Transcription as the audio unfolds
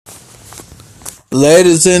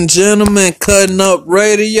Ladies and gentlemen, Cutting Up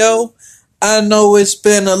Radio. I know it's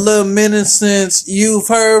been a little minute since you've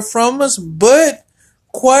heard from us, but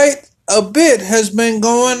quite a bit has been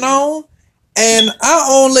going on. And I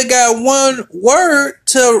only got one word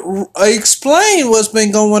to explain what's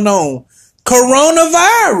been going on.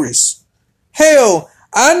 Coronavirus. Hell,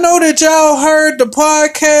 I know that y'all heard the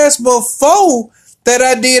podcast before that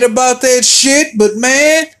I did about that shit, but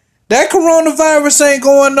man, that coronavirus ain't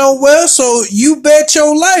going nowhere, so you bet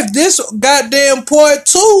your life this goddamn part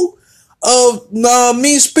two of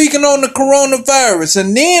me speaking on the coronavirus.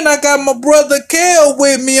 And then I got my brother Kel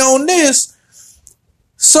with me on this.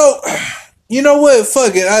 So, you know what?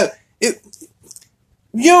 Fuck it. If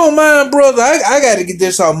you don't mind, brother, I got to get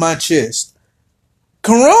this off my chest.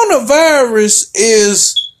 Coronavirus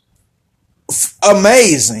is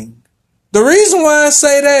amazing. The reason why I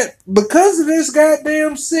say that, because of this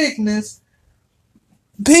goddamn sickness,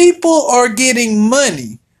 people are getting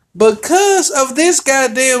money. Because of this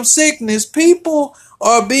goddamn sickness, people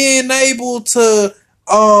are being able to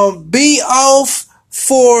be off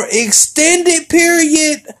for extended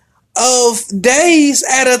period of days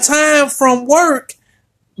at a time from work,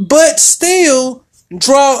 but still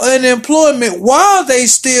draw unemployment while they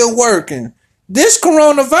still working. This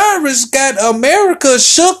coronavirus got America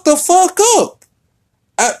shook the fuck up.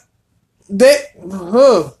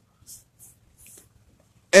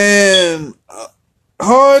 And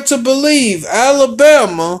hard to believe,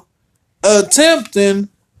 Alabama attempting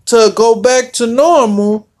to go back to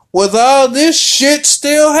normal with all this shit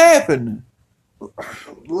still happening.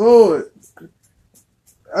 Lord,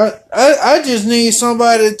 I just need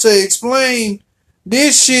somebody to explain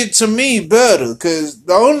this shit to me better, cause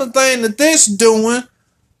the only thing that this doing,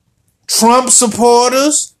 Trump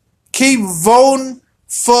supporters keep voting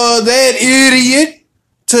for that idiot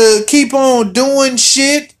to keep on doing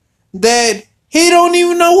shit that he don't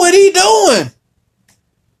even know what he doing.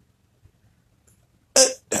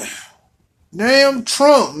 Damn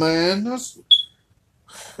Trump, man.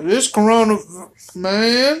 This corona,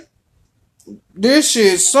 man. This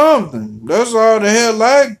shit something. That's all the hell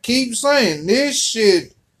I keep saying. This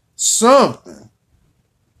shit something.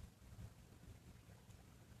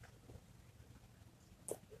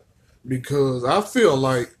 Because I feel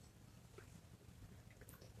like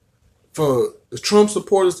for the Trump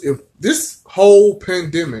supporters, if this whole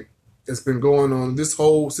pandemic that's been going on, this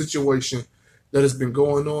whole situation that has been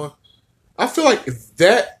going on, I feel like if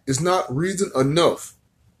that is not reason enough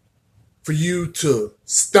for you to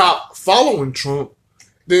stop following Trump,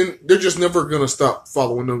 then they're just never going to stop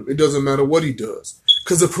following him. It doesn't matter what he does.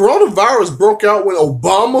 Because the coronavirus broke out when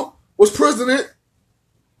Obama was president.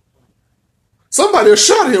 Somebody have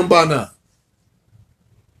shot him by now.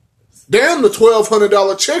 Damn the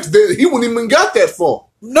 $1,200 checks, he wouldn't even got that far.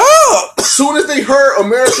 No! As soon as they heard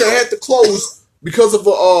America had to close because of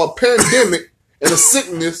a pandemic and a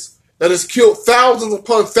sickness that has killed thousands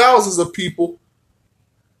upon thousands of people,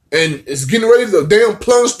 and it's getting ready to damn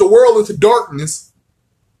plunge the world into darkness,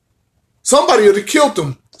 somebody would have killed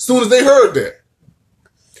them as soon as they heard that.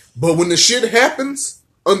 But when the shit happens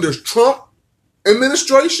under Trump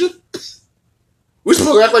administration, we're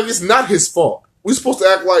supposed to act like it's not his fault. We're supposed to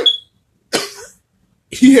act like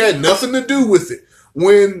he had nothing to do with it.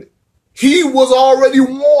 When he was already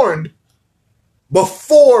warned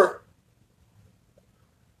before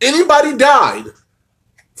anybody died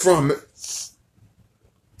from it,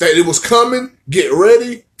 that it was coming, get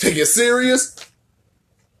ready, take it serious.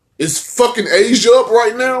 Is fucking Asia up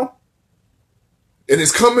right now? And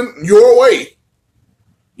it's coming your way.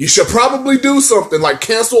 You should probably do something like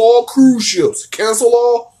cancel all cruise ships,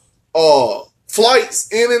 cancel all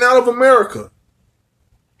flights in and out of America.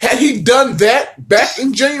 Had he done that back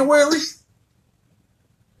in January,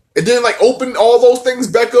 and then like open all those things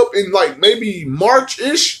back up in like maybe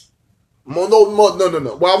March-ish? No.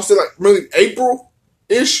 Well, I would say like really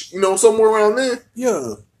April-ish, somewhere around there.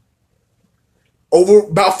 Yeah. Over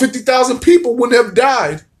about 50,000 people wouldn't have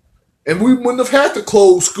died, and we wouldn't have had to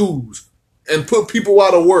close schools and put people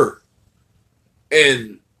out of work.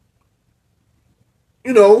 And,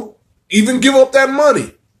 even give up that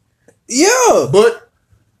money. Yeah. But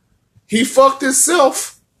he fucked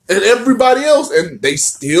himself and everybody else, and they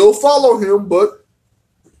still follow him, but...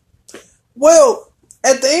 Well,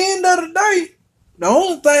 at the end of the day, the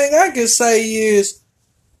only thing I can say is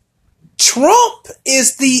Trump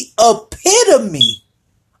is the epitome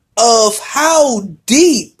of how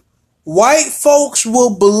deep white folks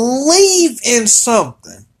will believe in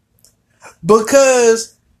something.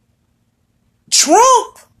 Because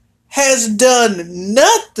Trump has done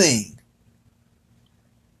nothing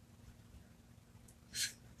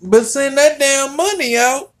but send that damn money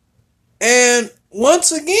out. And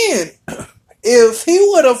once again, if he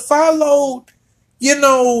would have followed,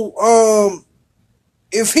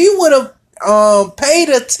 if he would have paid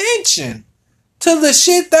attention to the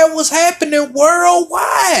shit that was happening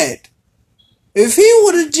worldwide, if he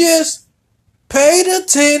would have just paid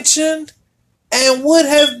attention and would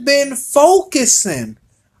have been focusing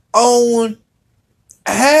on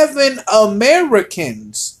having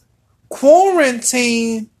Americans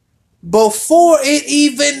quarantine before it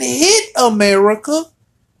even hit America,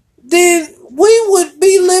 then we would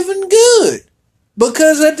be living good.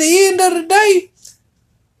 Because at the end of the day,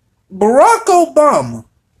 Barack Obama,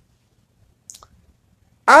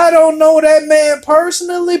 I don't know that man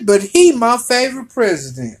personally, but he my favorite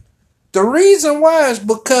president. The reason why is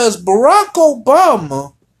because Barack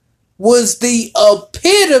Obama was the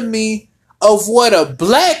epitome of what a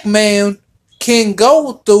black man can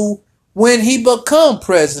go through when he become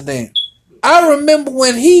president. I remember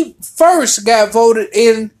when he first got voted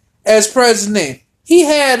in as president, he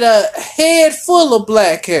had a head full of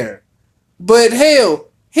black hair. But hell,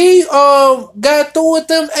 he got through with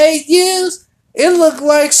them 8 years. It looked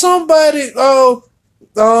like somebody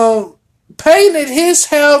painted his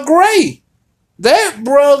hair gray. That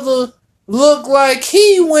brother looked like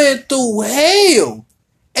he went through hell.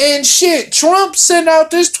 And shit, Trump sent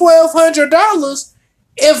out this $1,200.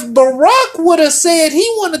 If Barack would have said he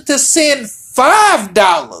wanted to send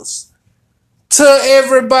 $5 to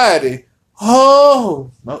everybody,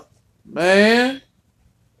 oh, man,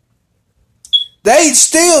 they'd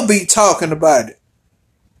still be talking about it.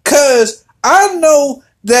 Because I know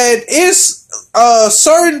that it's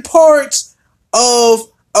certain parts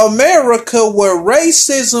of America where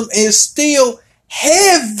racism is still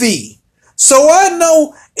heavy. So I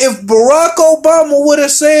know if Barack Obama would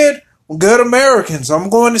have said, good Americans, I'm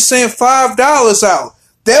going to send $5 out,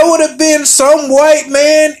 there would have been some white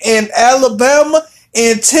man in Alabama,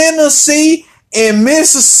 in Tennessee, in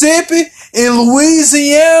Mississippi, in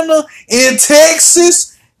Louisiana, in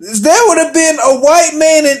Texas. There would have been a white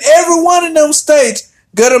man in every one of them states.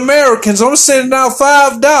 Good Americans, I'm sending out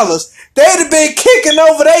 $5. They'd have been kicking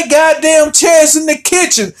over their goddamn chairs in the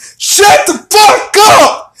kitchen. Shut the fuck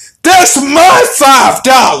up! That's my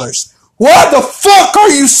 $5. Why the fuck are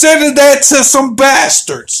you sending that to some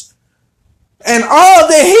bastards? And all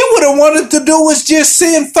that he would have wanted to do was just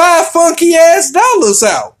send $5 funky ass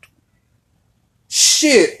out.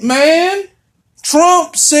 Shit, man.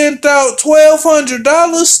 Trump sent out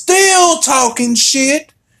 $1,200, still talking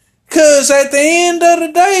shit. Cause at the end of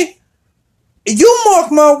the day, you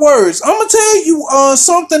mark my words, I'm gonna tell you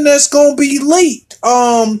something that's gonna be leaked.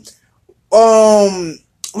 I'm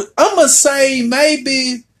gonna say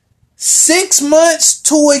maybe 6 months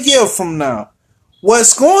to a year from now.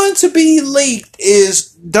 What's going to be leaked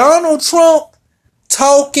is Donald Trump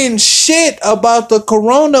talking shit about the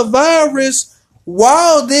coronavirus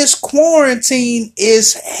while this quarantine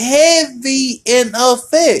is heavy in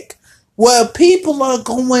effect, where people are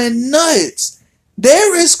going nuts.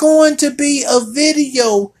 There is going to be a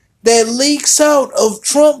video that leaks out of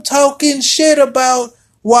Trump talking shit about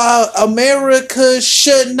why America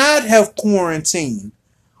should not have quarantined,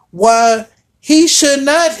 why he should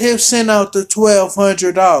not have sent out the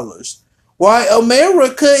 $1,200, why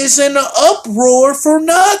America is in an uproar for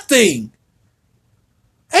nothing.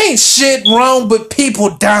 Ain't shit wrong with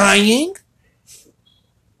people dying.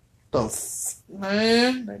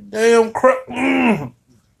 Man, that damn crap.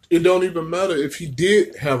 It don't even matter if he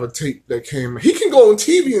did have a tape that came. He can go on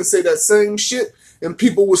TV and say that same shit and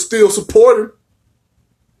people would still support him.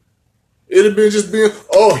 It'd have been just being,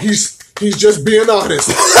 oh, he's just being honest.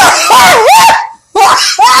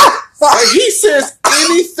 Like, he says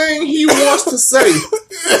anything he wants to say,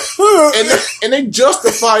 and they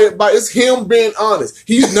justify it by it's him being honest.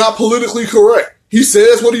 He's not politically correct. He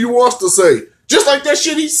says what he wants to say. Just like that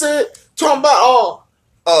shit he said, talking about,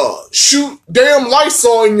 shoot damn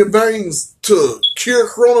Lysol in your veins to cure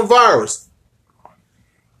coronavirus.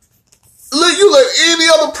 Look, you let any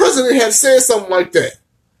other president have said something like that.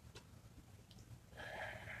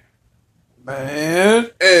 Man.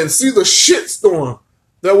 And see the shitstorm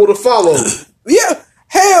that would have followed. Yeah,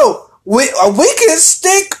 hell, we can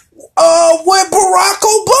stick with Barack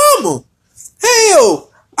Obama.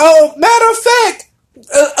 Hell, matter of fact,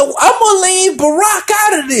 I'm gonna leave Barack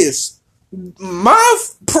out of this. My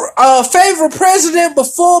favorite president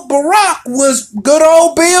before Barack was good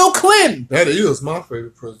old Bill Clinton. That is my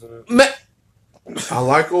favorite president. I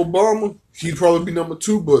like Obama. He'd probably be number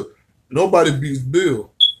 2, but nobody beats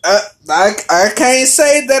Bill. I can't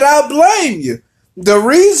say that I blame you. The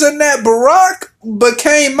reason that Barack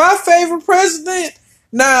became my favorite president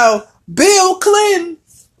Now, Bill Clinton,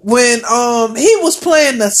 when he was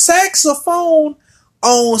playing the saxophone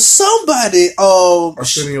on somebody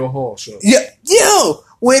Arsenio Hall show. Yeah,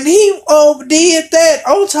 when he did that,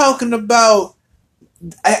 I'm talking about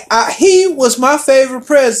he was my favorite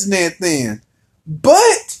president then.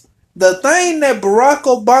 But the thing that Barack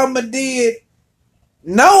Obama did,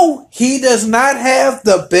 no, he does not have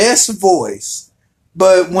the best voice.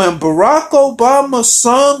 But when Barack Obama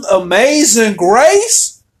sung Amazing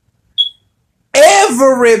Grace,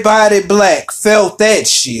 everybody black felt that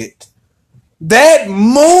shit. That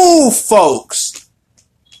moved folks.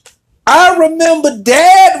 I remember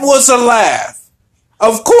Dad was alive.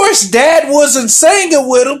 Of course, Dad wasn't singing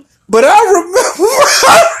with him, but I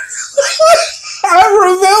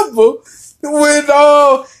remember when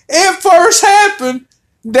it first happened,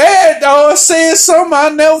 Dad said something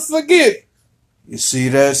I'll never forget. You see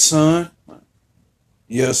that, son?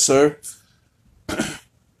 Yes, sir.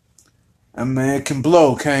 That man can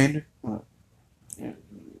blow, can't he?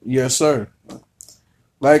 Yes, sir.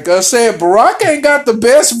 Like I said, Barack ain't got the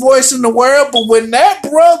best voice in the world, but when that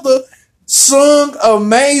brother sung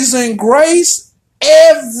Amazing Grace,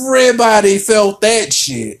 everybody felt that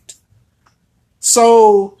shit.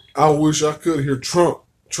 So I wish I could hear Trump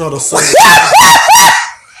try to sing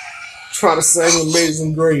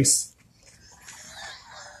Amazing Grace.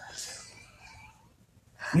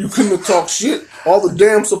 You couldn't have talked shit. All the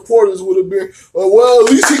damn supporters would have been, oh, well,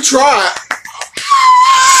 at least he tried.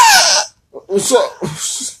 What's up?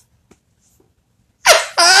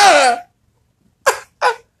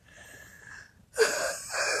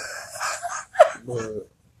 But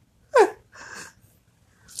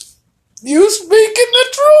you speaking the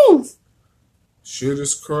truth. Shit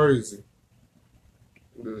is crazy.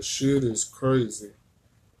 The shit is crazy.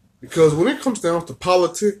 Because when it comes down to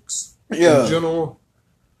politics in general,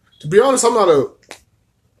 to be honest, I'm not a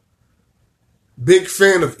big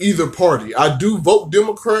fan of either party. I do vote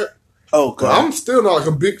Democrat. Okay. But I'm still not like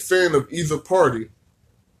a big fan of either party.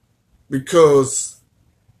 Because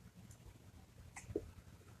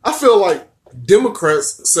I feel like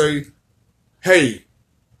Democrats say, hey,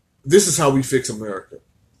 this is how we fix America.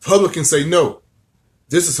 Republicans say, no,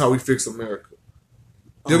 this is how we fix America.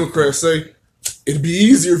 Democrats say, it'd be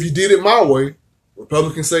easier if you did it my way.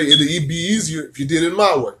 Republicans say, it'd be easier if you did it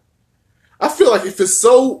my way. I feel like if it's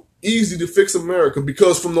so easy to fix America,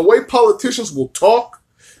 because from the way politicians will talk,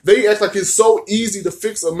 they act like it's so easy to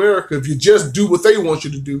fix America if you just do what they want you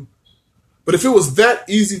to do. But if it was that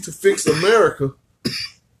easy to fix America,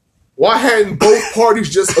 why hadn't both parties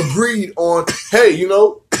just agreed on, hey, you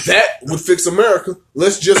know, that would fix America.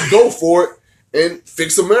 Let's just go for it and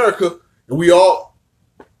fix America, and we all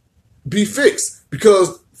be fixed.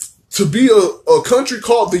 Because to be a country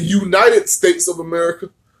called the United States of America,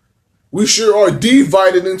 we sure are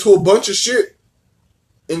divided into a bunch of shit,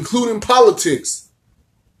 including politics.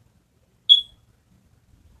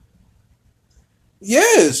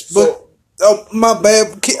 Yes, but my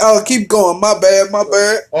bad. Keep going. My bad.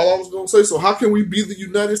 All I was going to say, so how can we be the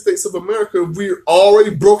United States of America if we're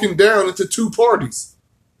already broken down into two parties?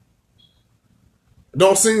 It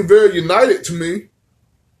don't seem very united to me.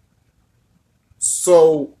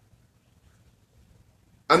 So,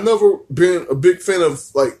 I've never been a big fan of,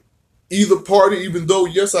 like, either party, even though,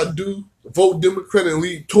 yes, I do vote Democrat and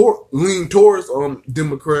lean towards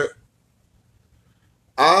Democrat.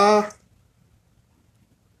 I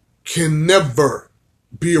can never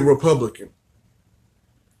be a Republican.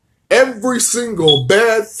 Every single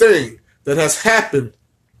bad thing that has happened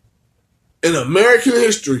in American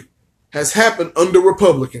history has happened under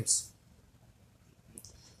Republicans.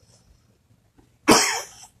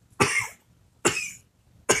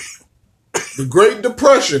 The Great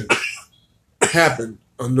Depression happened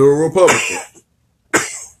under a Republican.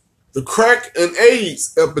 The crack and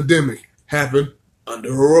AIDS epidemic happened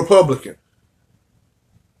under a Republican.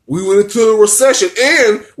 We went into a recession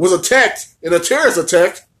and was attacked in a terrorist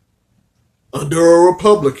attack under a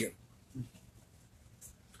Republican.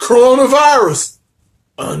 Coronavirus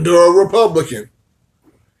under a Republican.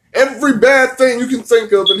 Every bad thing you can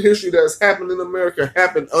think of in history that's happened in America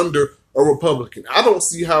happened under a Republican. I don't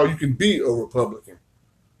see how you can be a Republican.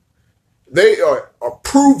 They are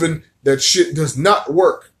proving that shit does not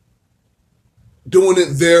work doing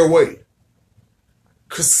it their way.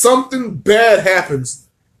 Because something bad happens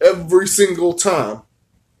every single time.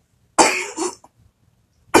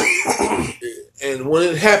 And when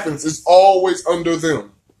it happens, it's always under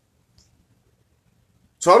them.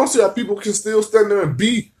 So I don't see how people can still stand there and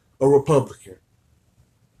be a Republican.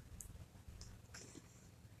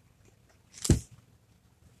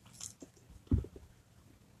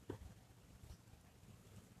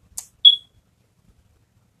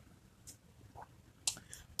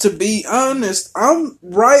 to be honest, I'm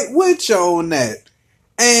right with you on that.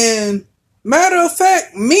 And matter of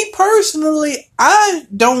fact, me personally, I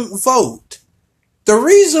don't vote. The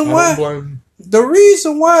reason why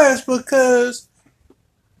is because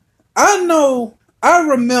I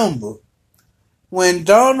remember when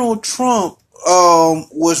Donald Trump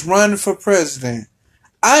was running for president.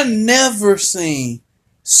 I never seen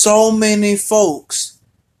so many folks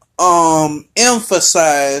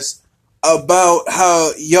emphasize about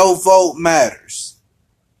how your vote matters.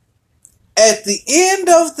 At the end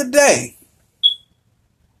of the day,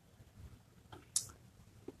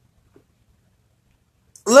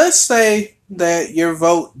 let's say that your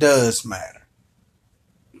vote does matter.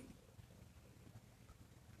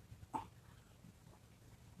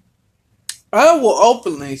 I will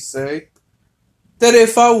openly say that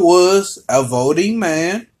if I was a voting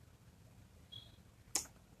man,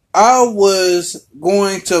 I was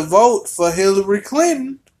going to vote for Hillary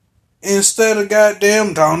Clinton instead of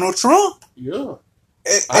goddamn Donald Trump. Yeah.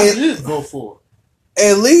 I did vote for her.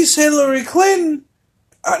 At least Hillary Clinton,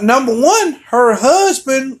 number one, her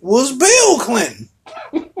husband was Bill Clinton.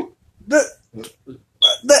 That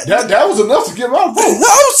was enough to get my vote.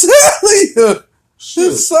 I'm telling you.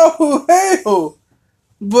 Shit. So hell.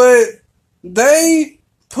 But they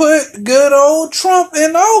put good old Trump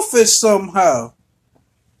in office somehow.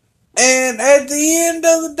 And at the end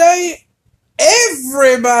of the day,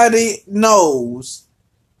 everybody knows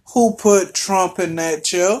who put Trump in that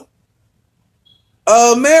chair.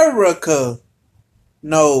 America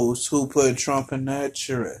knows who put Trump in that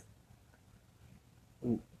chair.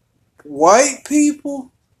 White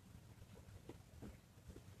people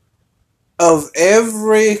of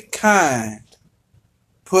every kind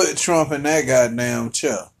put Trump in that goddamn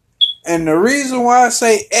chair. And the reason why I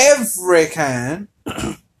say every kind,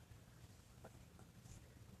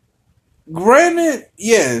 granted,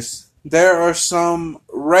 yes, there are some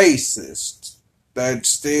racists that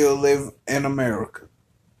still live in America.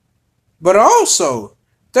 But also,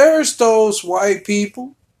 there's those white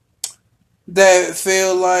people that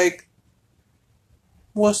feel like,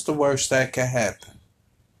 what's the worst that could happen?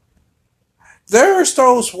 There's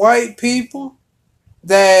those white people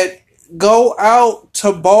that go out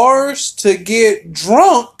to bars to get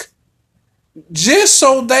drunk just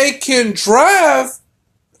so they can drive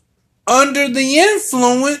under the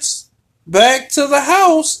influence back to the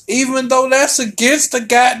house, even though that's against the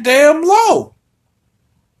goddamn law.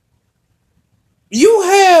 You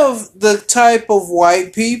have the type of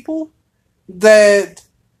white people that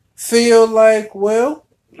feel like, well,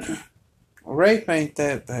 rape ain't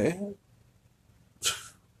that bad.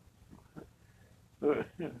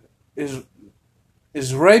 Is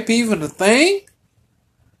rape even a thing?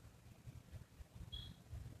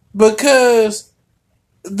 Because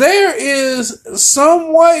there is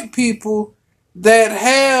some white people that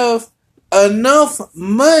have enough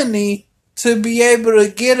money to be able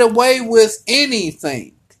to get away with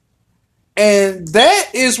anything. And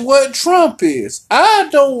that is what Trump is. I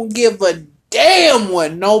don't give a damn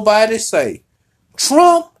what nobody say.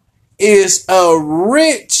 Trump is a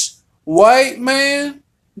rich white man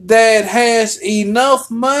that has enough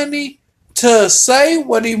money to say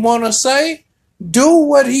what he want to say, do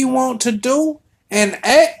what he want to do, and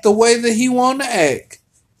act the way that he want to act.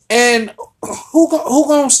 And who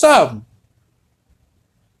gonna stop him?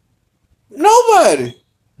 Nobody.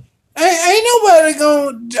 Ain't nobody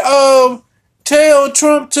gonna tell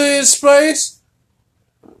Trump to his face,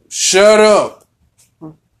 shut up.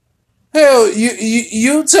 Hell,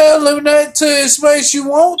 you tell him that to his face you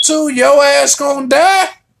want to, your ass gonna die.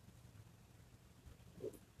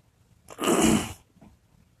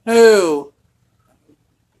 Hell,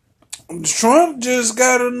 Trump just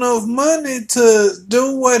got enough money to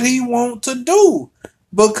do what he want to do.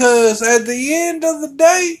 Because at the end of the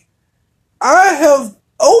day, I have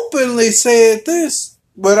openly said this,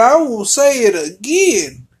 but I will say it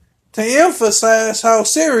again to emphasize how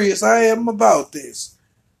serious I am about this.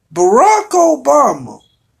 Barack Obama,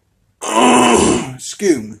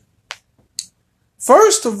 excuse me.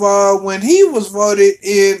 First of all, when he was voted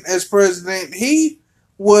in as president, he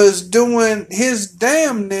was doing his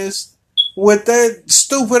damnness with that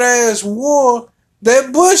stupid ass war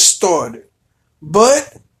that Bush started.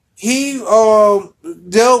 But he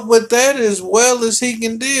dealt with that as well as he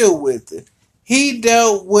can deal with it. He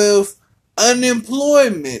dealt with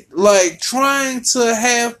unemployment, like trying to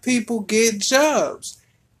have people get jobs.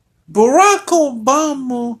 Barack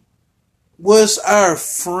Obama was our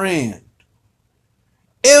friend.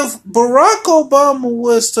 If Barack Obama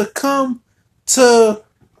was to come to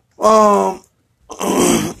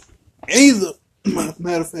either,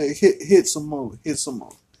 matter of fact, hit some more.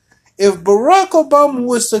 if Barack Obama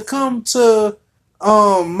was to come to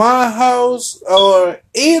my house or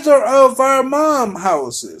either of our mom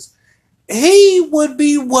houses, he would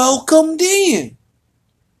be welcomed in.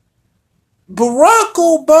 Barack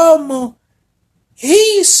Obama,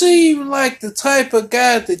 he seemed like the type of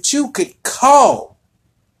guy that you could call.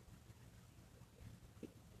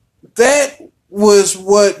 That was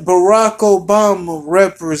what Barack Obama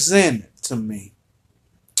represented to me.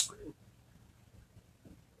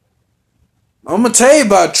 I'm going to tell you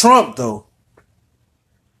about Trump, though.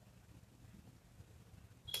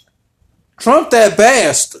 Trump, that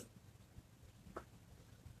bastard.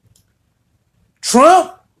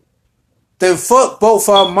 Trump, then fuck both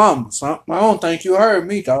our mamas. I don't think you heard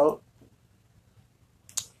me, dog.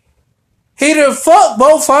 He done fuck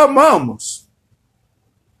both our mamas.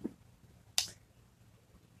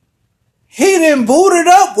 He done booted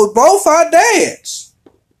up with both our dads.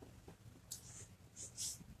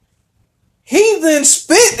 He then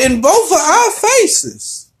spit in both of our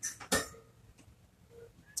faces.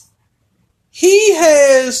 He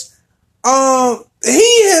has done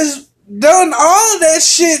all that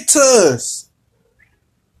shit to us.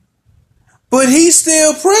 But he's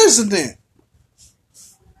still president.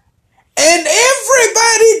 And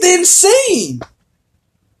everybody then seen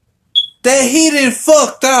that he done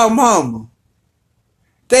fucked our mama.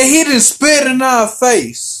 That he done spit in our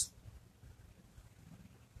face.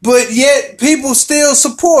 But yet, people still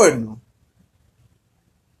supporting him.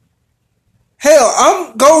 Hell,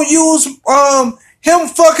 I'm gonna use him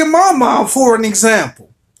fucking my mom for an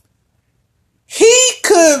example. He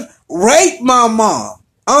could rape my mom.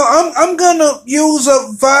 I'm gonna use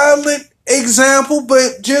a violent example,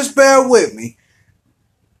 but just bear with me.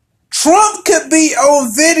 Trump could be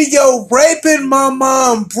on video raping my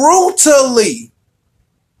mom brutally.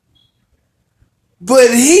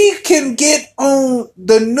 But he can get on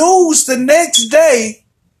the news the next day.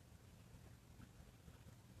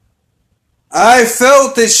 I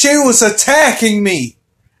felt that she was attacking me.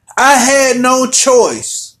 I had no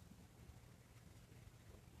choice.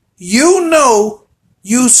 You know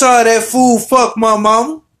you saw that fool fuck my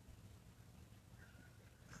mama.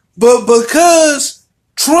 But because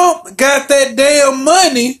Trump got that damn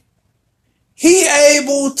money, he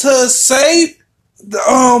able to say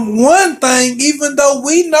one thing, even though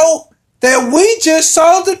we know that we just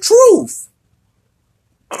saw the truth.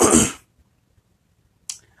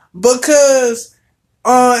 Because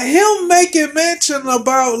him making mention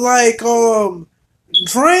about like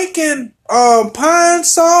drinking Pine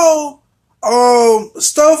Sol,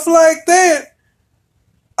 stuff like that.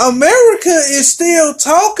 America is still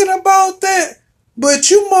talking about that,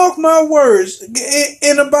 but you mark my words,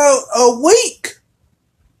 in about a week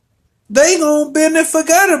they gonna been and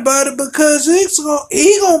forgot about it, because he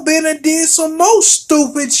gonna been and did some more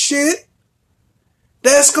stupid shit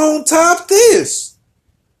that's gonna top this.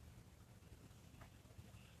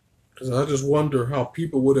 Because I just wonder how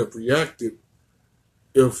people would have reacted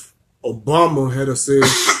if Obama had said,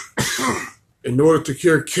 in order to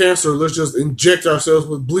cure cancer, let's just inject ourselves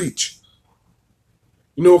with bleach.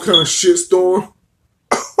 You know what kind of shitstorm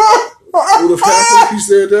would have happened if he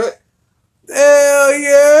said that? Hell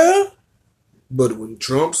yeah. But when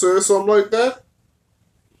Trump says something like that,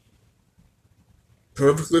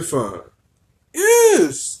 perfectly fine.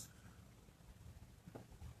 Yes.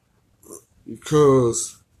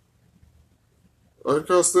 Because, like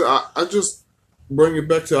I said, I just bring it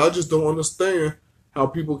back to, I just don't understand how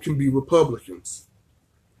people can be Republicans.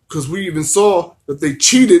 Because we even saw that they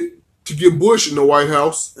cheated to get Bush in the White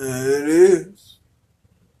House. It is.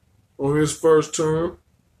 On his first term.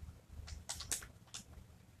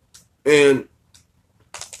 And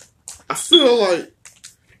I feel like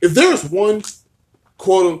if there's one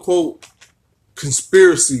quote unquote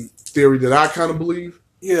conspiracy theory that I kind of believe,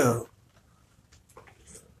 yeah,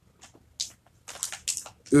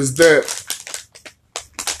 is that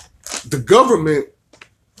the government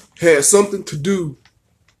had something to do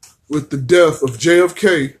with the death of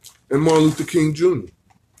JFK and Martin Luther King Jr.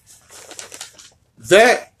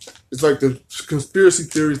 That is like the conspiracy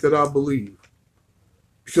theories that I believe.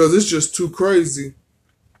 Because it's just too crazy.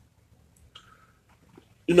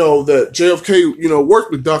 You know, that JFK,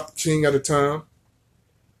 worked with Dr. King at a time.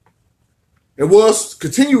 And was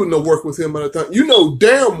continuing to work with him at a time. You know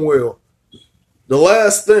damn well the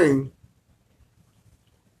last thing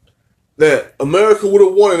that America would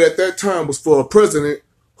have wanted at that time was for a president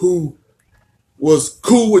who was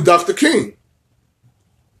cool with Dr. King.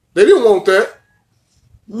 They didn't want that.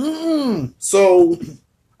 So,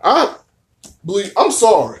 I'm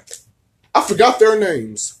sorry. I forgot their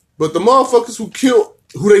names. But the motherfuckers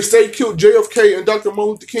who they say killed JFK and Dr.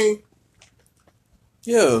 Martin Luther King,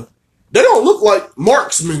 Yeah. They don't look like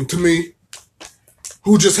marksmen to me,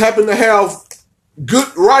 who just happen to have good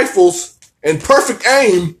rifles and perfect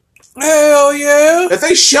aim. Hell yeah. That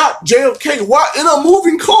they shot JFK while in a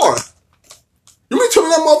moving car. You mean tell me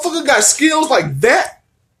that motherfucker got skills like that?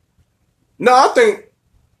 No, I think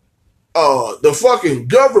the fucking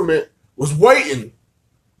government was waiting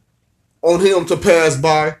on him to pass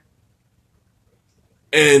by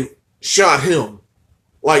and shot him.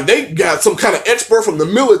 Like they got some kind of expert from the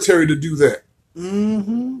military to do that.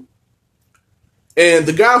 Mm-hmm. And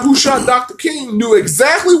the guy who shot Dr. King knew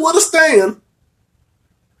exactly where to stand,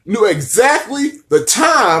 knew exactly the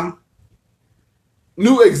time,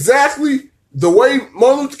 knew exactly the way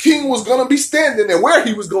Martin Luther King was going to be standing and where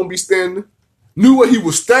he was going to be standing, knew where he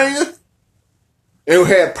was staying, and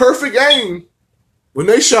had perfect aim when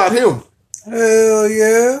they shot him. Hell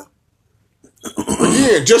yeah.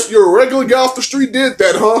 Again, just your regular guy off the street did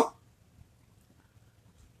that, huh?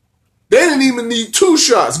 They didn't even need 2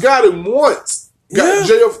 shots. Got him once. Got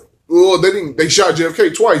JFK. Well, they shot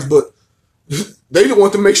JFK twice, but they didn't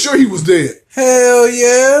want to make sure he was dead. Hell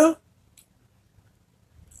yeah.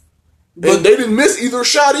 And they didn't miss either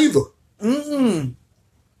shot either. Mm-mm.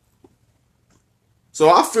 So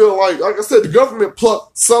I feel like I said, the government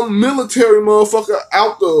plucked some military motherfucker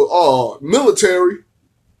out the military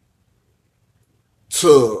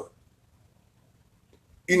to,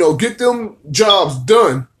 get them jobs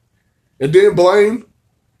done and then blame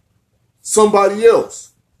somebody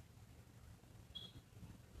else.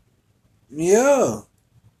 Yeah.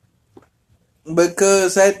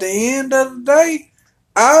 Because at the end of the day,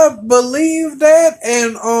 I believe that,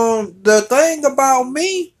 and the thing about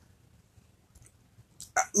me,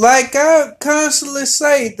 like I constantly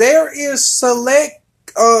say, there is select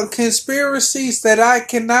conspiracies that I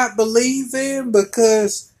cannot believe in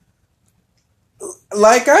because,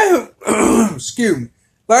 like I have, excuse me,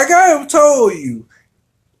 like I have told you,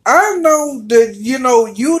 I know that,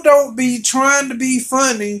 you don't be trying to be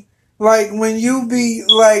funny, like when you be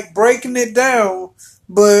like breaking it down,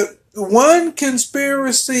 but one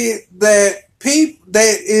conspiracy that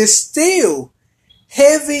is still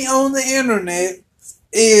heavy on the internet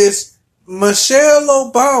is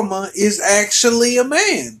Michelle Obama is actually a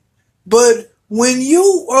man. But when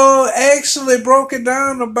you actually broke it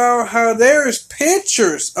down about how there's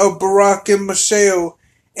pictures of Barack and Michelle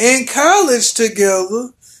in college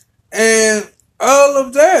together and all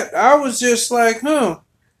of that, I was just like,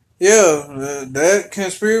 that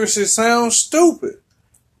conspiracy sounds stupid.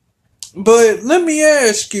 But let me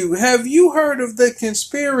ask you, have you heard of the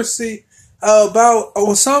conspiracy about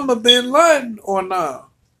Osama bin Laden or not?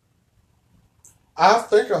 I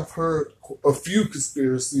think I've heard a few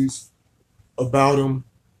conspiracies about him.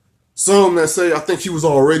 Some that say I think he was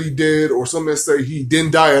already dead, or some that say he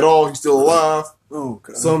didn't die at all, he's still alive.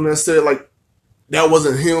 Okay. Some that say like that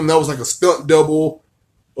wasn't him, that was like a stunt double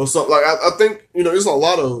or something. Like I think there's a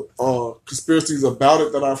lot of conspiracies about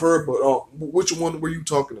it that I've heard, but which one were you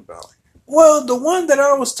talking about? Well, the one that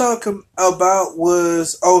I was talking about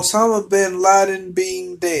was Osama bin Laden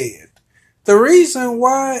being dead. The reason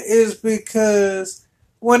why is because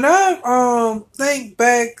when I think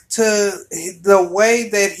back to the way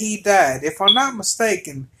that he died, if I'm not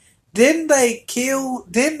mistaken, didn't they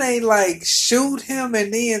like shoot him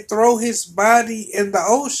and then throw his body in the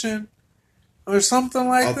ocean or something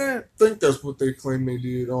like that? I think that's what they claim they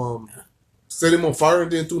did. Set him on fire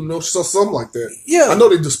and then threw no something like that. Yeah. I know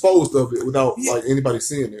they disposed of it without like anybody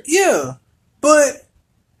seeing it. Yeah. But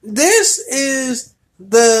this is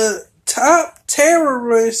the top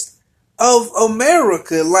terrorist of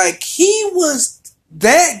America. Like, he was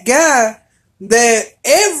that guy that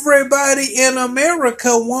everybody in America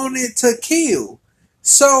wanted to kill.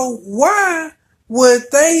 So why would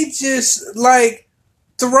they just like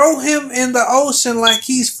throw him in the ocean like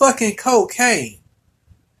he's fucking cocaine?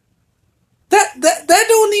 That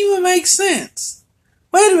don't even make sense.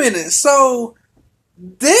 Wait a minute. So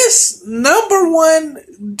this number one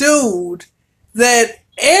dude that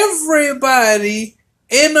everybody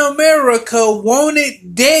in America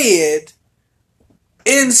wanted dead,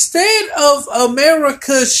 instead of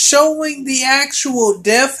America showing the actual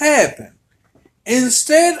death happen,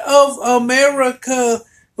 instead of America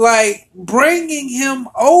like bringing him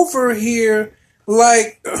over here,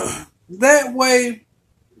 like that way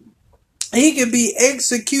he can be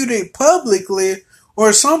executed publicly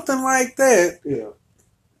or something like that. Yeah.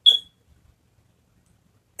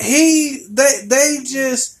 They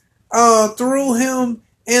just threw him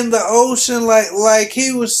in the ocean like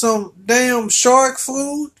he was some damn shark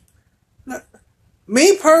food.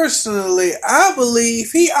 Me personally, I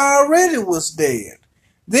believe he already was dead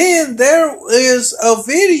Then there is a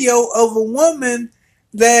video of a woman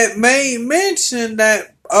that made mention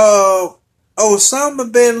that Osama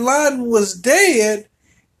bin Laden was dead,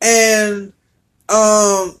 and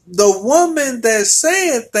the woman that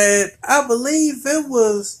said that, I believe it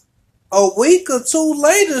was a week or two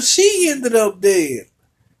later, she ended up dead.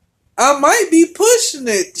 I might be pushing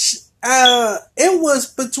it. It was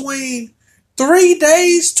between 3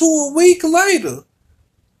 days to a week later.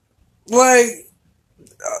 Like,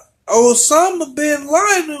 Osama bin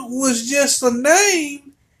Laden was just a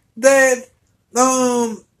name that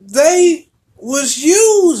they was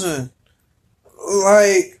using.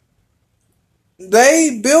 Like,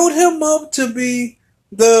 they built him up to be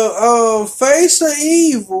the face of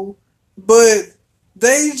evil, but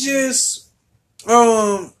they just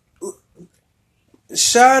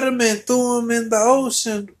shot him and threw him in the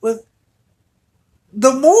ocean. But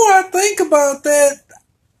the more I think about that,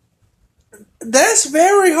 that's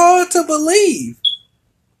very hard to believe.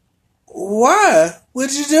 Why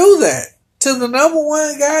would you do that to the number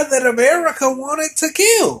one guy that America wanted to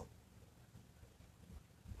kill?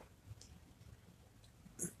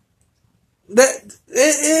 That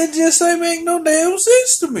it just ain't make no damn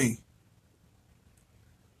sense to me.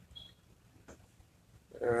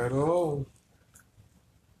 At all.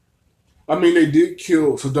 I mean, they did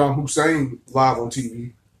kill Saddam Hussein live on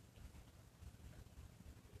TV.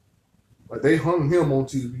 Like, they hung him on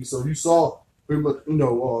TV, so you saw, you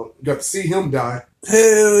got to see him die.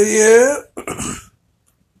 Hell yeah.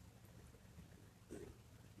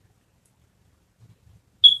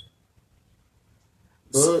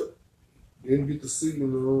 But didn't get to see,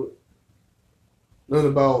 nothing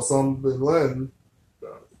about Osama bin Laden.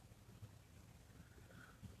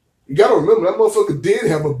 You gotta remember, that motherfucker did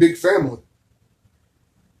have a big family.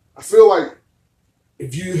 I feel like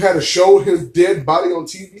if you had showed his dead body on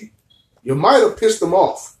TV, you might have pissed him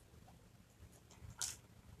off.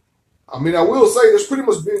 I mean, I will say there's pretty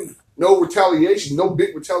much been no retaliation, no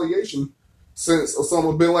big retaliation since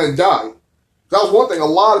Osama bin Laden died. That was one thing a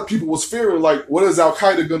lot of people was fearing, like, what is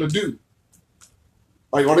Al-Qaeda going to do?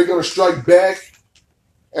 Like, are they going to strike back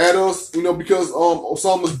at us, because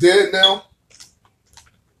Osama's dead now?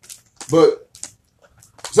 But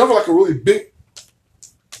it's never like a really big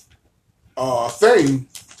thing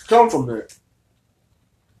to come from that.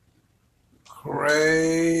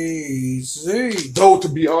 Crazy. Though, to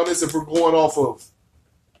be honest, if we're going off of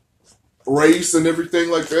race and everything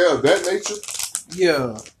like that nature,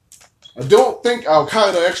 yeah, I don't think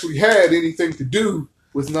Al-Qaeda actually had anything to do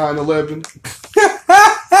with 9/11.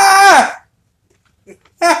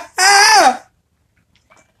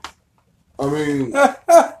 I mean, I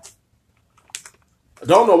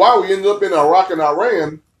don't know why we ended up in Iraq and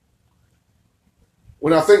Iran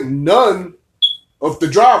when I think none of the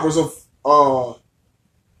drivers of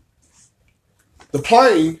the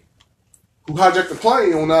plane who hijacked the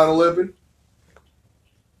plane on 9/11,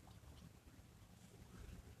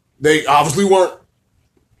 they obviously weren't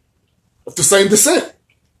of the same descent.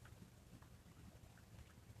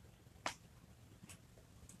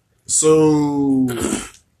 So,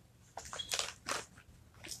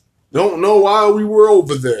 don't know why we were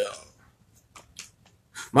over there.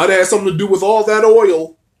 Might have had something to do with all that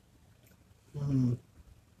oil. Mm-hmm.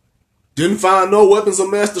 Didn't find no weapons of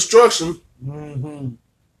mass destruction. Mm-hmm.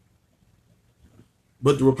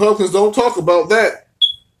 But the Republicans don't talk about that.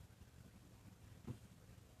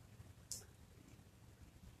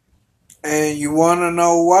 And you want to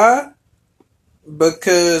know why?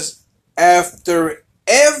 Because after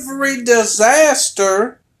every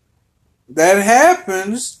disaster that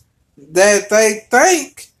happens that they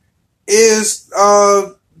think is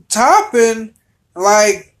topping,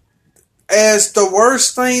 like, as the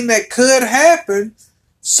worst thing that could happen,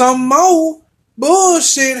 some more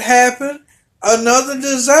bullshit happened. Another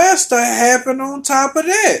disaster happened on top of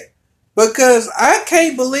that. Because I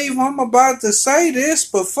can't believe I'm about to say this,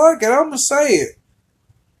 but fuck it, I'm going to say it.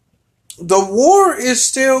 The war is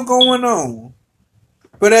still going on.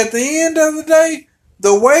 But at the end of the day,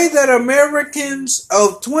 the way that Americans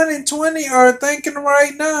of 2020 are thinking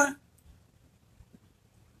right now,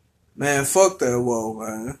 man, fuck that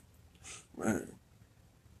war, man.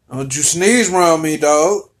 Don't you sneeze around me,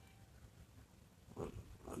 dog.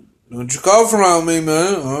 Don't you cough around me,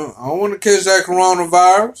 man. I don't want to catch that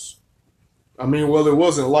coronavirus. I mean, well, it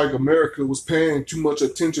wasn't like America was paying too much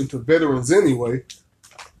attention to veterans anyway.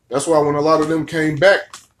 That's why when a lot of them came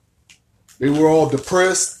back, they were all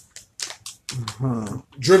depressed,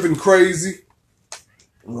 driven crazy,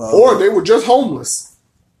 or they were just homeless.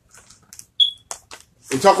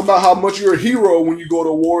 They talk about how much you're a hero when you go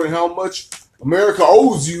to war and how much America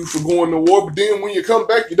owes you for going to war, but then when you come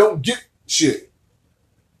back, you don't get shit.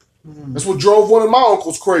 That's what drove one of my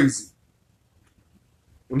uncles crazy.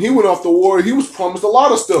 When he went off the war, he was promised a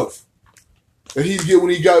lot of stuff that he'd get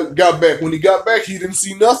when he got back. When he got back, he didn't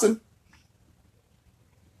see nothing.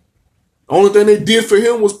 The only thing they did for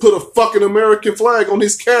him was put a fucking American flag on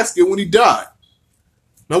his casket when he died.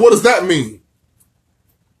 Now, what does that mean?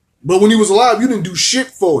 But when he was alive, you didn't do shit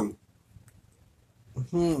for him.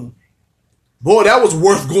 Mm-hmm. Boy, that was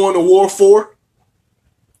worth going to war for.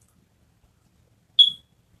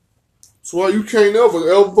 That's why you can't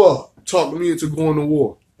ever talk me into going to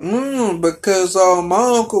war. Because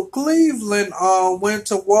my Uncle Cleveland went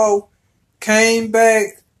to war, came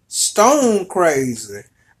back stone crazy.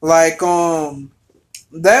 Like,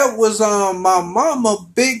 that was my mama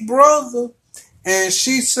big brother, and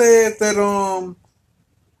she said that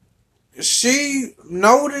she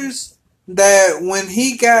noticed that when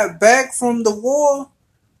he got back from the war,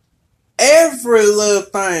 every little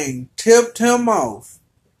thing tipped him off.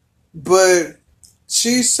 But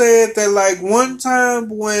she said that like one time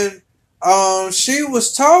when she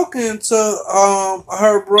was talking to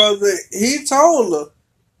her brother, he told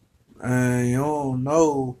her, "You don't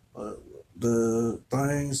know the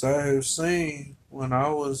things I have seen when I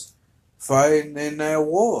was fighting in that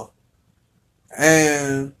war."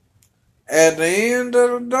 And at the end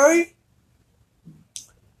of the day,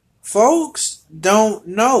 folks don't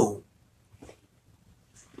know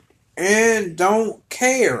and don't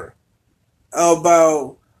care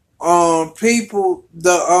about people,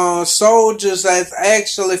 the soldiers that's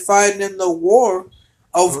actually fighting in the war.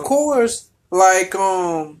 Of course, like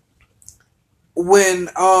when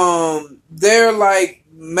they're like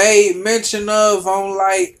made mention of on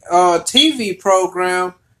like TV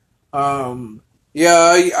program,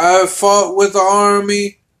 yeah, I fought with the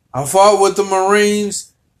Army, I fought with the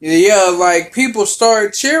Marines. Yeah, like people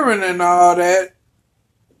start cheering and all that.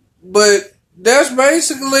 But that's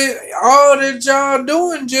basically all that y'all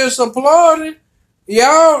doing, just applauding.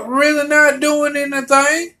 Y'all really not doing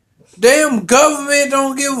anything. Damn government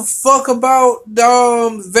don't give a fuck about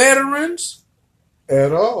veterans.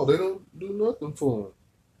 At all. They don't do nothing for them.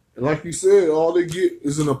 And like you said, all they get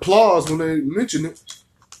is an applause when they mention it.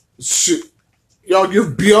 Shit. Y'all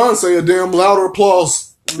give Beyonce a damn louder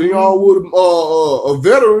applause than y'all would a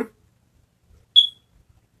veteran.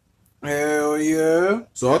 Hell yeah.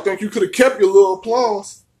 So I think you could have kept your little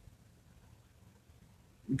applause.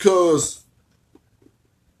 Because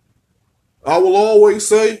I will always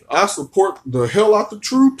say I support the hell out the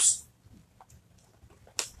troops.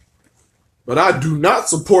 But I do not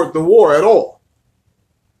support the war at all.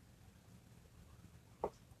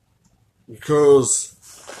 Because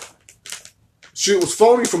shit was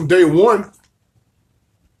phony from day one.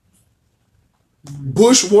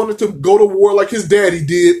 Bush wanted to go to war like his daddy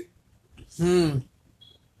did.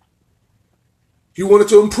 He wanted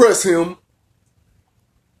to impress him.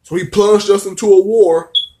 So he plunged us into a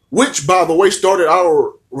war, which, by the way, started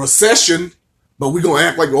our recession, but we're going to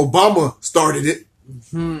act like Obama started it.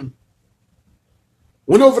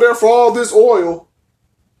 Went over there for all this oil.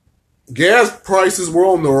 Gas prices were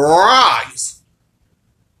on the rise.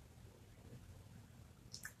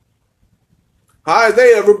 How had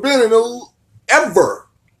they ever been ever?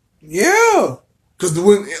 Yeah. Because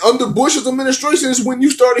when under Bush's administration is when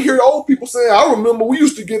you started hearing old people saying, I remember we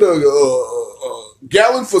used to get a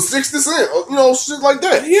gallon for 60 cents, you know, shit like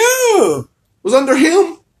that. Yeah. It was under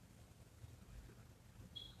him.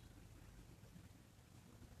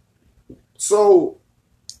 So,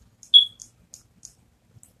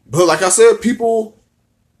 but like I said, people,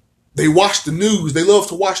 they watch the news. They love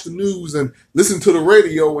to watch the news and listen to the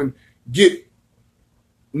radio and get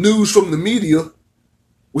news from the media,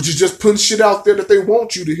 which is just putting shit out there that they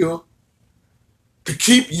want you to hear to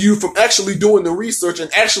keep you from actually doing the research and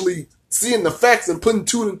actually seeing the facts and putting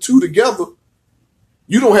two and two together.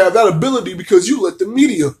 You don't have that ability because you let the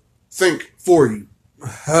media think for you.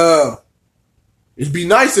 It'd be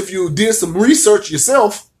nice if you did some research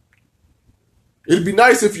yourself. It'd be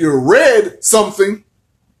nice if you read something.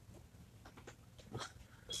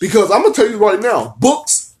 Because I'm going to tell you right now,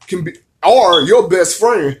 books are your best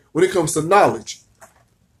friend when it comes to knowledge.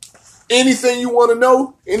 Anything you want to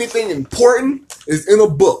know, anything important is in a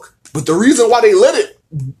book. But the reason why they let it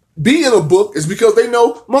be in a book is because they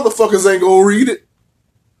know motherfuckers ain't gonna read it.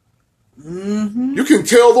 You can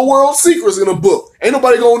tell the world's secrets in a book. Ain't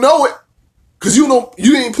nobody gonna know it because you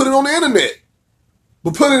ain't put it on the internet.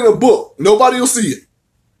 But put it in a book. Nobody will see it.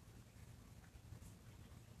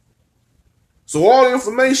 So all the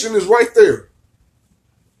information is right there.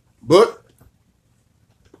 But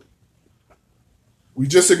we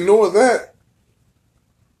just ignore that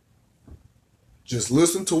Just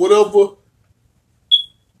listen to whatever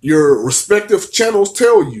your respective channels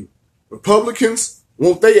tell you. Republicans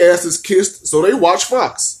want their asses kissed, so they watch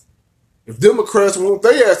Fox. If Democrats want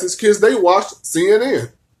their asses kissed, they watch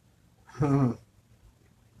CNN.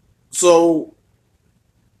 So,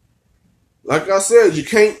 like I said, you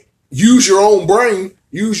can't use your own brain,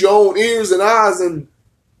 use your own ears and eyes and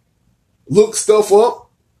look stuff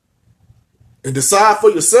up and decide for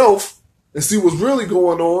yourself and see what's really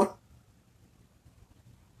going on.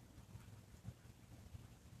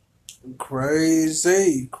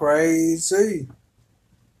 Crazy.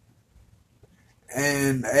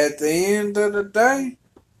 And at the end of the day,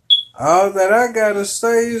 all that I gotta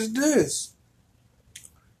say is this.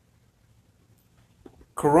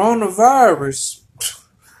 Coronavirus.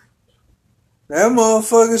 That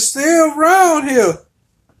motherfucker's still around here.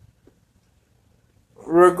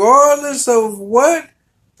 Regardless of what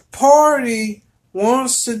party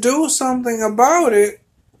wants to do something about it,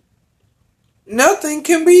 nothing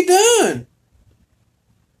can be done.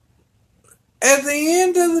 At the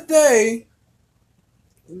end of the day,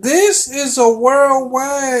 this is a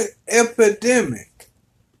worldwide epidemic.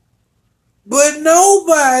 But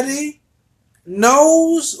nobody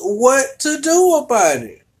knows what to do about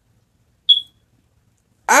it.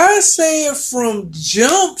 I said from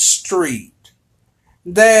Jump Street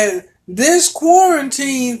that this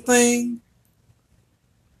quarantine thing,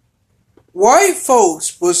 white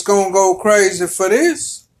folks was gonna go crazy for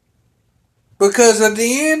this. Because at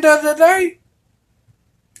the end of the day,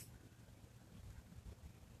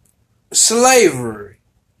 slavery.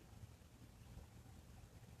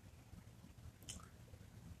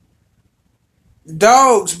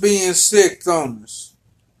 Dogs being sicked on us.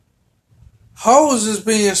 Hoses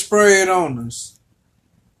being sprayed on us.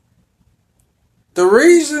 The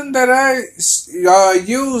reason that I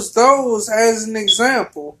use those as an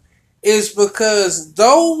example is because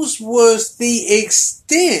those was the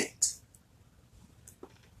extent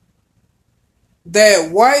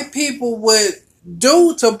that white people would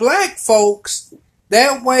do to black folks.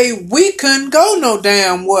 That way we couldn't go no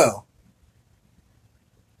damn well.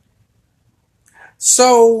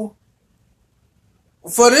 So,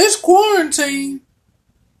 for this quarantine,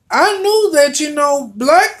 I knew that,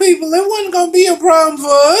 black people, it wasn't going to be a problem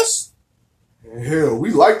for us. Hell,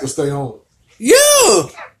 we like to stay home. Yeah.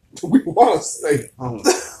 We want to stay home.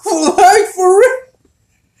 Like, for real.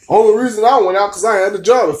 Only reason I went out because I had a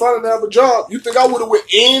job. If I didn't have a job, you think I would have went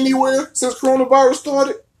anywhere since coronavirus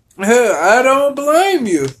started? Hell, I don't blame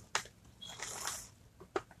you.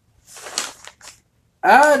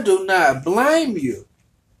 I do not blame you.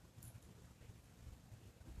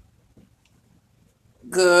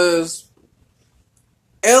 Because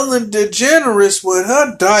Ellen DeGeneres with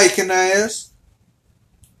her dyking ass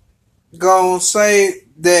gonna say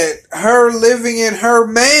that her living in her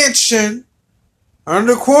mansion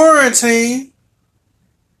under quarantine,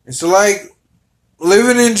 it's like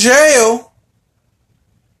living in jail.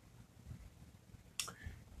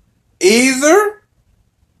 Either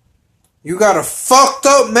you got a fucked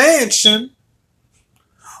up mansion,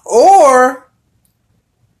 or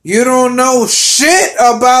you don't know shit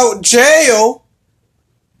about jail.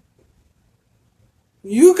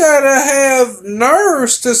 You gotta have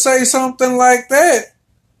nerves to say something like that.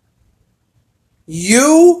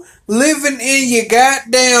 You living in your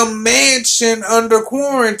goddamn mansion under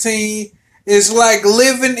quarantine is like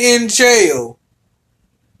living in jail.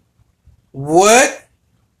 What?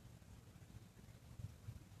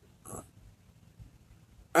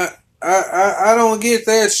 I don't get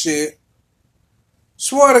that shit.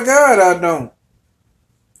 Swear to God, I don't.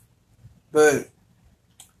 But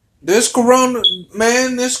this coronavirus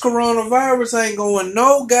ain't going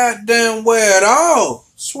no goddamn way at all.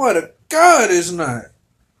 Swear to God, it's not.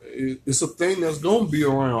 It's a thing that's gonna be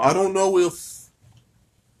around. I don't know if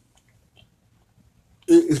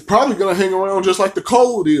it's probably gonna hang around just like the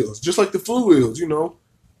cold is, just like the flu is.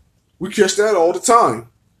 We catch that all the time.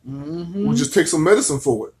 Mm-hmm. We just take some medicine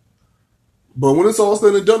for it. But when it's all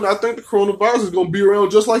said and done, I think the coronavirus is gonna be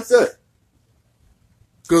around just like that.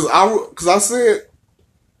 Because I said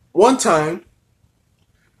one time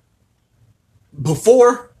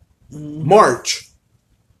before March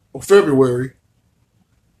or February,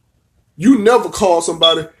 you never call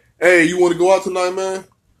somebody, hey, you want to go out tonight, man?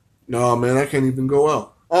 Nah, man, I can't even go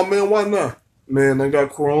out. Oh, man, why not? Man, I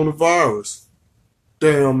got coronavirus.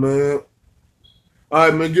 Damn, man. All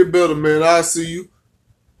right, man, get better, man. I'll see you.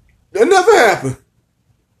 That never happened.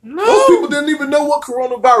 No. Most people didn't even know what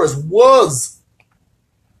coronavirus was.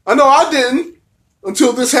 I know I didn't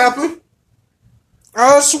until this happened.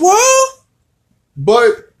 I swear.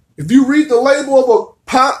 But if you read the label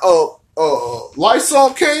of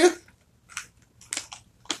Lysol can,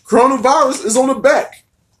 coronavirus is on the back.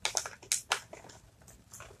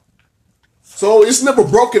 So it's never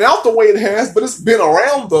broken out the way it has, but it's been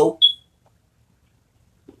around though.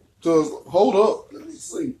 So hold up, let me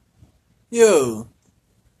see. Yo.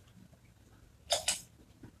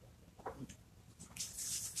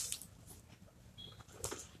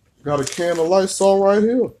 Got a can of Lysol right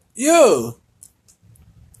here. Yo.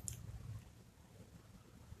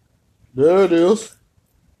 There it is.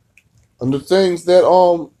 And the things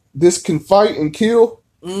that this can fight and kill.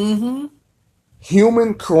 Mm-hmm.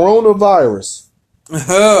 Human coronavirus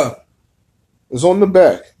is on the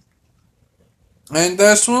back. Ain't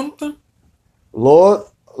that something? Lord,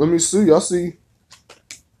 let me see. I see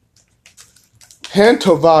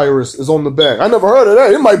hantavirus is on the back. I never heard of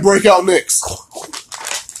that. It might break out next.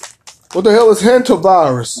 What the hell is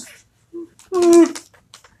hantavirus?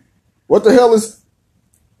 What the hell is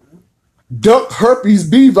duck herpes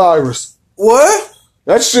B virus? What?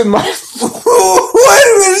 That shit might. Wait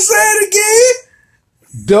a minute, say it again.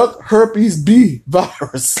 Duck herpes B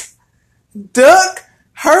virus. Duck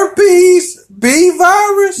herpes B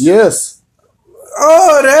virus? Yes.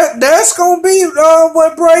 Oh, that's gonna be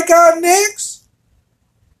what break out next?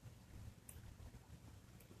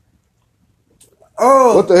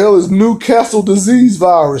 Oh. What the hell is Newcastle disease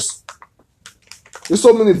virus? There's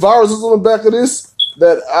so many viruses on the back of this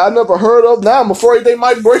that I never heard of. Now I'm afraid they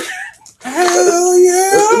might break. Hell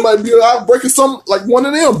yeah. It might be out breaking some like one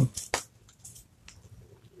of them.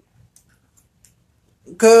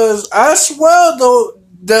 Cause I swear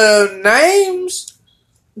the names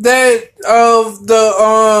that of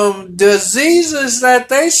the diseases that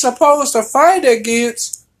they supposed to fight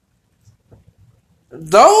against,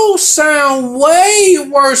 those sound way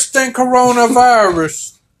worse than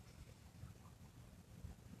coronavirus.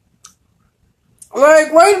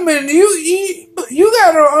 Like, wait a minute, you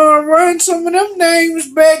gotta run some of them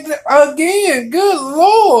names back again. Good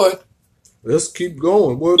Lord. Let's keep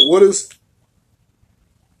going. What is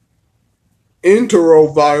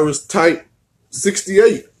enterovirus type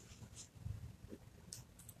 68?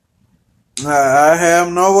 I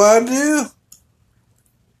have no idea.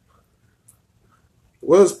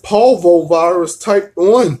 What is parvovirus type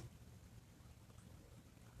 1?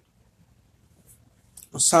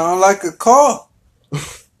 Sound like a car.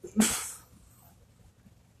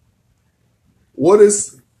 What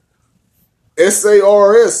is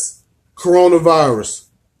SARS coronavirus?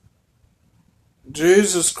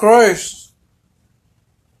 Jesus Christ.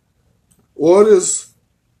 What is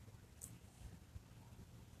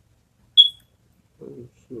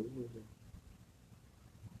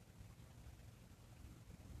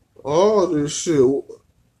all this shit? Oh,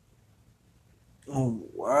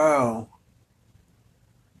 wow.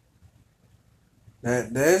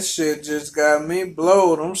 That shit just got me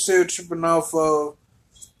blowed. I'm still tripping off of,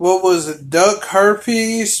 what was it, duck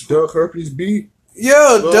herpes? Duck herpes B?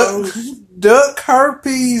 Yeah, duck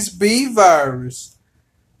herpes B virus.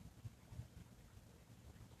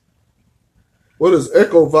 What is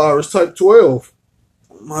echovirus type 12?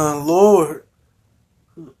 My Lord.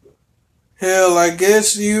 Hell, I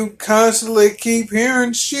guess you constantly keep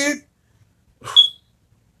hearing shit.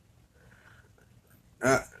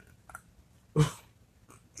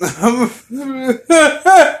 I'm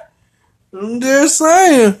just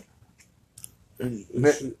saying.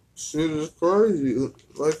 Shit is crazy.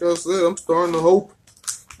 Like I said, I'm starting to hope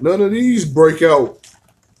none of these break out.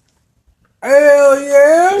 Hell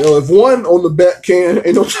yeah. You know, if one on the back can,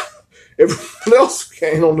 ain't no, everyone else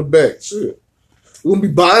can on the back. Shit. We're going to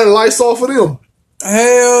be buying lights off of them.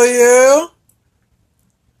 Hell yeah.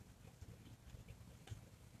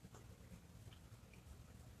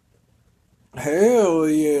 Hell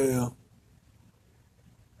yeah.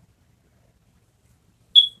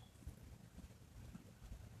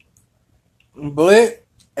 But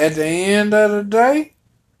at the end of the day,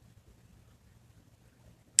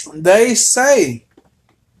 they say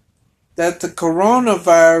that the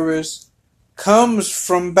coronavirus comes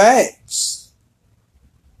from bats.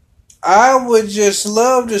 I would just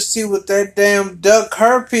love to see what that damn duck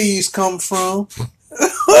herpes come from.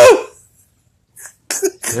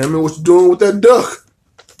 Damn it, what you doing with that duck?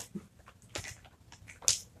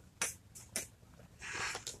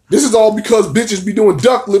 This is all because bitches be doing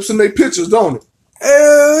duck lips in their pictures, don't it?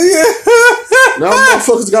 Hell yeah. Now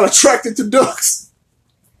motherfuckers got attracted to ducks.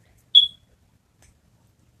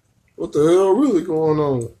 What the hell really going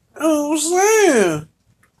on? I'm saying.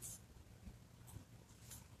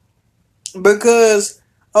 Because,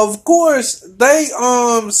 of course, they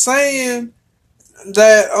saying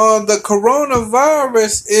that the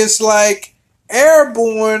coronavirus is like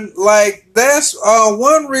airborne. Like that's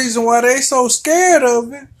one reason why they so scared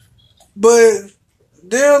of it. But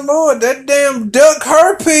dear Lord, that damn duck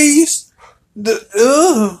herpes,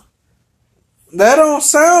 that don't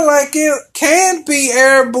sound like it can be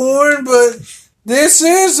airborne. But this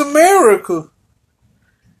is America.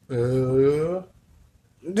 Yeah.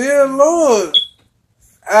 Dear Lord,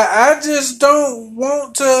 I just don't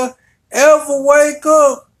want to ever wake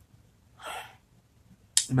up.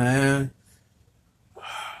 Man.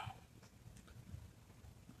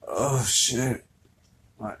 Oh shit.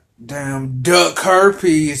 My damn duck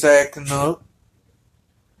herpes acting up.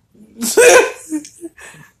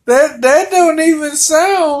 that don't even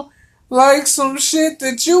sound like some shit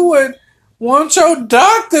that you would want your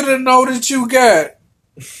doctor to know that you got.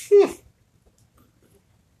 It's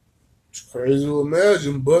crazy to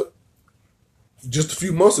imagine, but just a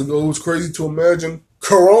few months ago, it was crazy to imagine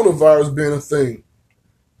coronavirus being a thing.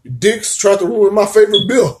 Dicks tried to ruin my favorite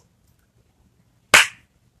bill.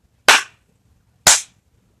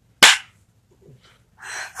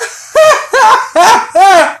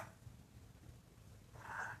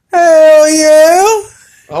 Hell yeah!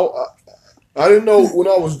 I didn't know when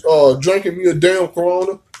I was drinking me a damn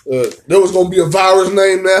Corona, there was going to be a virus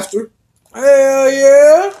named after. Hell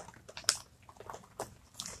yeah!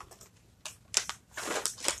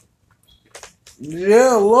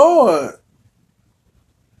 Yeah, Lord.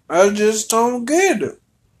 I just don't get it.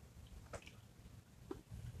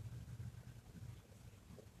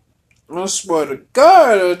 I swear to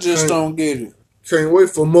God, I just don't get it. Can't wait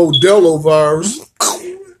for Modelo virus.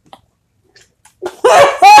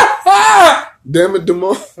 Damn it,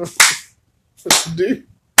 Demar. D.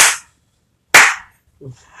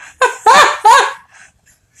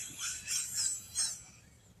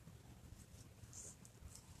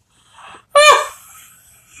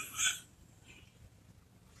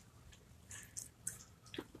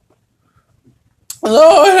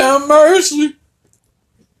 Lord have mercy.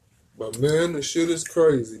 But man, this shit is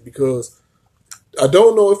crazy because I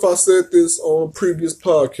don't know if I said this on a previous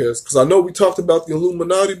podcast because I know we talked about the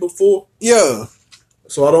Illuminati before. Yeah.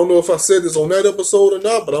 So I don't know if I said this on that episode or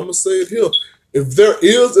not, but I'm going to say it here. If there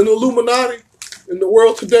is an Illuminati in the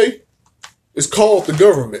world today, it's called the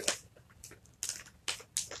government.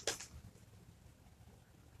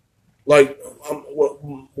 Like,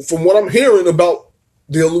 from what I'm hearing about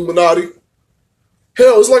the Illuminati,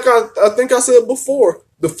 hell, it's like I think I said before,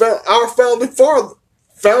 our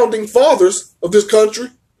founding fathers of this country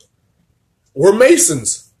were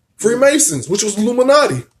Masons, Freemasons, which was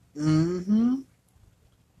Illuminati. Mm-hmm.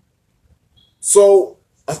 So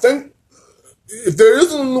I think if there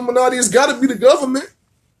is an Illuminati, it's got to be the government.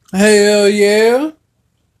 Hell yeah.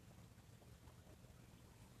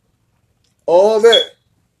 All that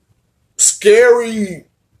scary,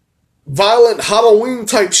 violent Halloween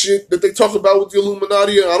type shit that they talk about with the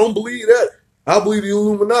Illuminati, I don't believe that. I believe the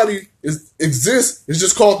Illuminati exists. It's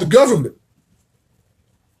just called the government.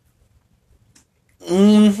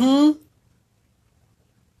 Mm-hmm.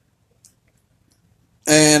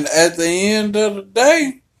 And at the end of the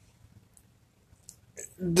day,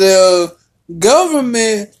 the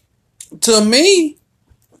government, to me,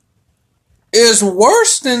 is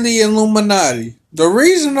worse than the Illuminati. The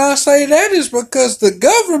reason I say that is because the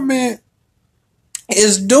government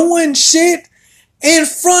is doing shit in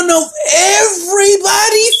front of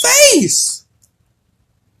everybody's face.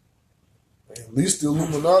 At least the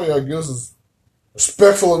Illuminati, I guess, is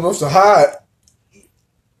respectful enough to hide.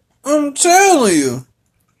 I'm telling you.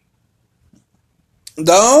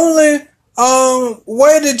 The only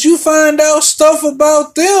way that you find out stuff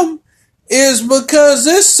about them is because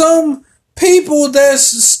there's some people that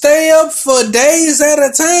stay up for days at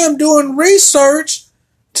a time doing research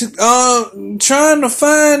to trying to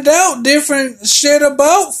find out different shit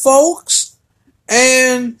about folks,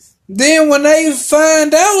 and then when they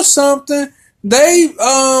find out something, they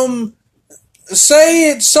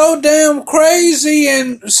say it's so damn crazy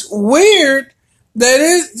and weird that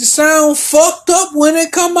it sound fucked up when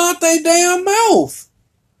it come out they damn mouth.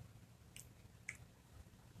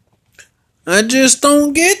 I just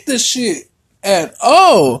don't get the shit at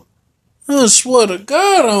all. I swear to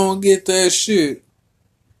God, I don't get that shit.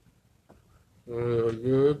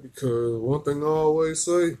 Yeah, because one thing I always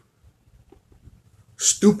say,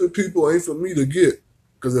 stupid people ain't for me to get.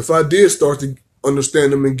 Because if I did start to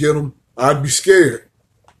understand them and get them, I'd be scared.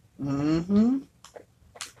 Mm-hmm.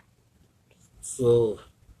 So,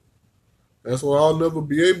 that's why I'll never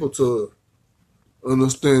be able to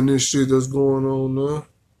understand this shit that's going on now.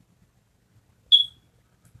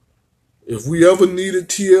 If we ever needed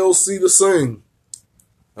TLC to sing,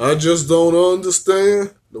 I just don't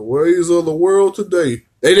understand The ways of the world today.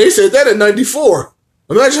 They said that in 94.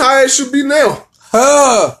 Imagine how it should be now.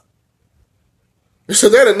 Huh. They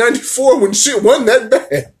said that in 94 when shit wasn't that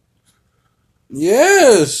bad.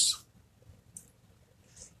 Yes.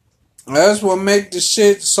 That's what make the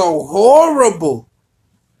shit so horrible.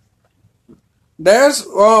 That's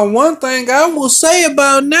one thing I will say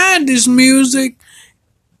about 90s music.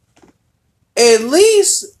 At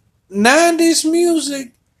least 90s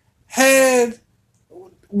music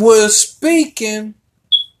was speaking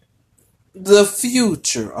the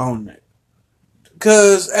future on it.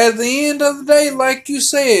 Because at the end of the day, like you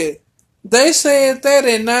said, they said that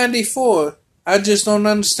in 94. I just don't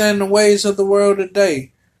understand the ways of the world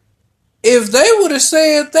today. If they would have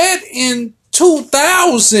said that in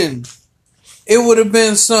 2000, it would have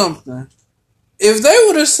been something. If they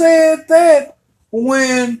would have said that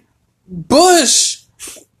when Bush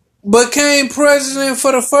became president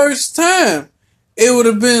for the first time, it would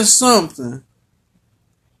have been something.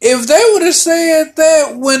 If they would have said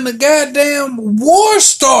that when the goddamn war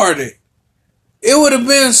started, it would have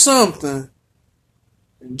been something.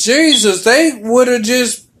 Jesus, they would have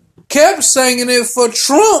just kept singing it for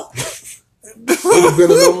Trump. Would have been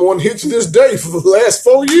the number one hit to this day for the last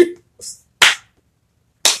 4 years.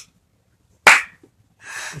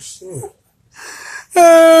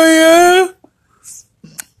 Hell yeah.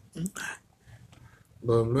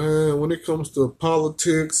 But man, when it comes to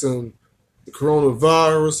politics and the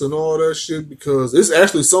coronavirus and all that shit, because it's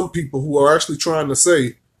actually some people who are actually trying to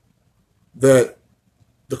say that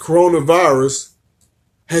the coronavirus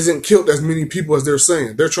hasn't killed as many people as they're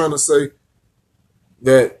saying. They're trying to say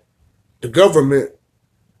that the government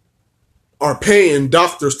are paying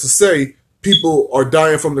doctors to say people are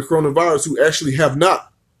dying from the coronavirus who actually have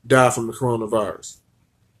not died from the coronavirus.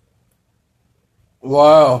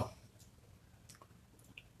 Wow.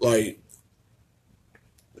 Like,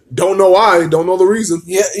 don't know why, don't know the reason.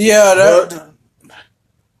 Yeah.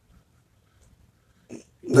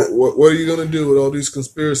 What are you going to do with all these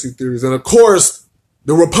conspiracy theories? And of course,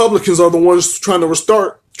 the Republicans are the ones trying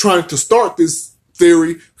to start this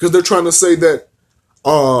theory because they're trying to say that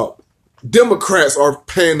Democrats are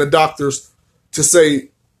paying the doctors to say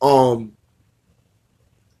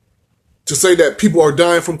that people are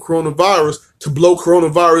dying from coronavirus, to blow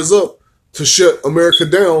coronavirus up, to shut America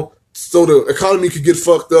down so the economy could get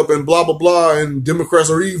fucked up and blah, blah, blah, and Democrats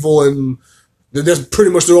are evil, and that's pretty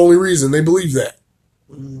much the only reason they believe that.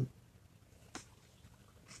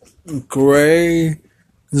 Crazy.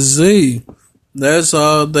 That's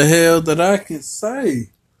all the hell that I can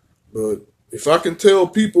say. But if I can tell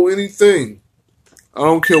people anything, I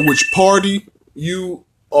don't care which party you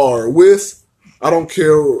are with, I don't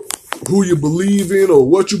care who you believe in or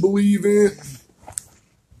what you believe in.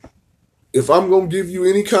 If I'm going to give you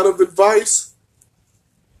any kind of advice,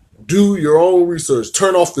 do your own research.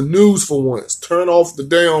 Turn off the news for once. Turn off the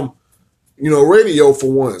damn, radio for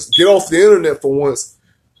once. Get off the internet for once.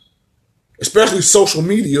 Especially social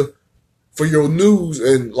media for your news,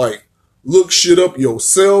 and look shit up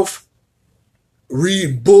yourself.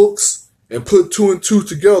 Read books and put 2 and 2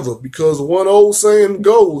 together, because one old saying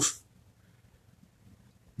goes,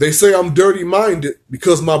 they say I'm dirty-minded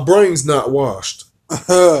because my brain's not washed.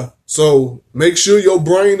 So make sure your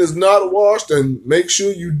brain is not washed, and make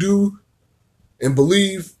sure you do and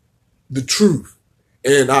believe the truth.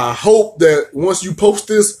 And I hope that once you post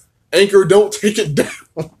this, Anchor don't take it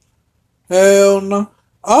down. Hell no.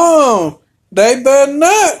 They better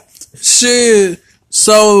not. Shit.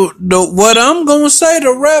 So what I'm going to say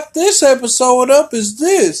to wrap this episode up is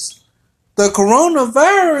this. The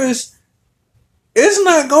coronavirus is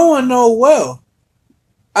not going nowhere.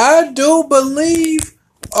 I do believe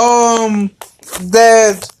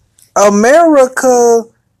that America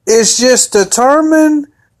is just determined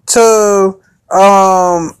to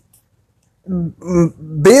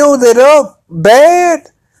build it up bad,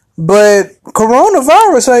 but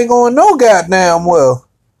coronavirus ain't going no goddamn well.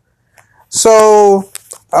 So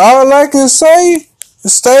all I can say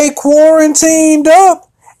is stay quarantined up,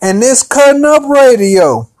 and this Cutting Up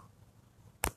Radio.